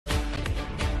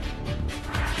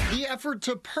effort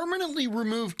to permanently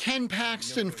remove Ken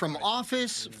Paxton from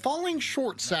office falling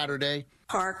short Saturday.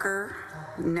 Parker,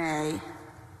 nay.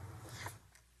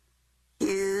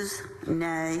 Hughes,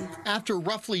 nay. After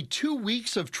roughly 2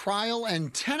 weeks of trial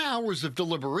and 10 hours of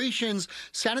deliberations,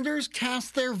 senators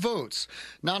cast their votes.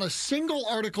 Not a single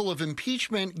article of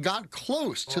impeachment got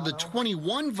close to the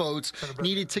 21 votes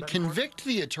needed to convict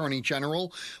the attorney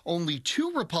general. Only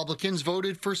 2 Republicans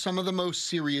voted for some of the most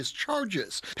serious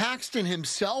charges. Paxton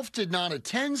himself did not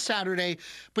attend Saturday,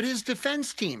 but his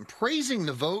defense team praising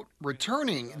the vote,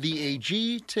 returning the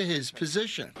AG to his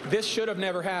position. This should have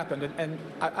never happened, and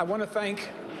I want to thank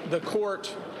the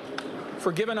court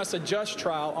for giving us a just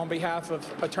trial on behalf of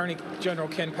Attorney General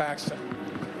Ken Paxton.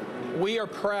 We are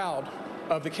proud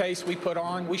of the case we put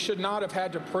on. We should not have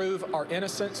had to prove our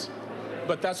innocence,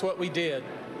 but that's what we did.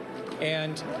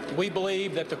 And we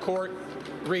believe that the court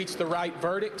reached the right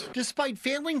verdict. Despite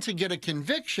failing to get a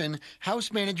conviction,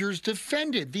 House managers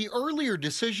defended the earlier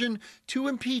decision to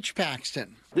impeach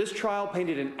Paxton. This trial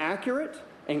painted an accurate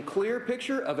and clear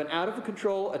picture of an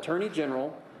out-of-control attorney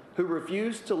general who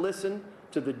refused to listen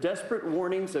to the desperate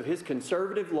warnings of his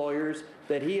conservative lawyers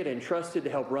that he had entrusted to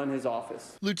help run his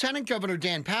office. Lieutenant Governor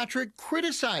Dan Patrick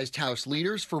criticized House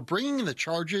leaders for bringing the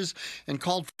charges and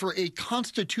called for a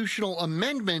constitutional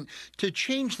amendment to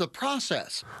change the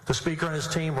process. The Speaker and his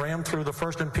team rammed through the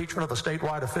first impeachment of a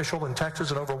statewide official in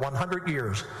Texas in over 100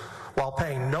 years while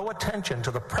paying no attention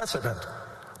to the precedent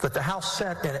that the House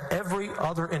set in every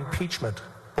other impeachment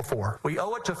before. We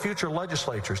owe it to future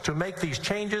legislatures to make these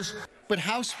changes. But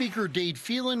House Speaker Dade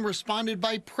Phelan responded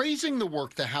by praising the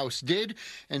work the House did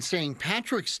and saying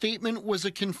Patrick's statement was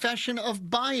a confession of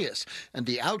bias and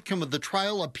the outcome of the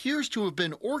trial appears to have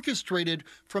been orchestrated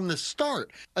from the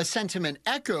start, a sentiment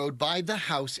echoed by the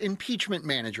House impeachment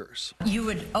managers. You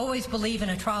would always believe in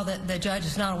a trial that the judge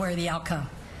is not aware of the outcome,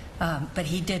 but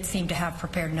he did seem to have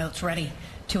prepared notes ready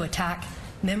to attack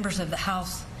members of the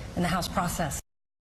House and the House process.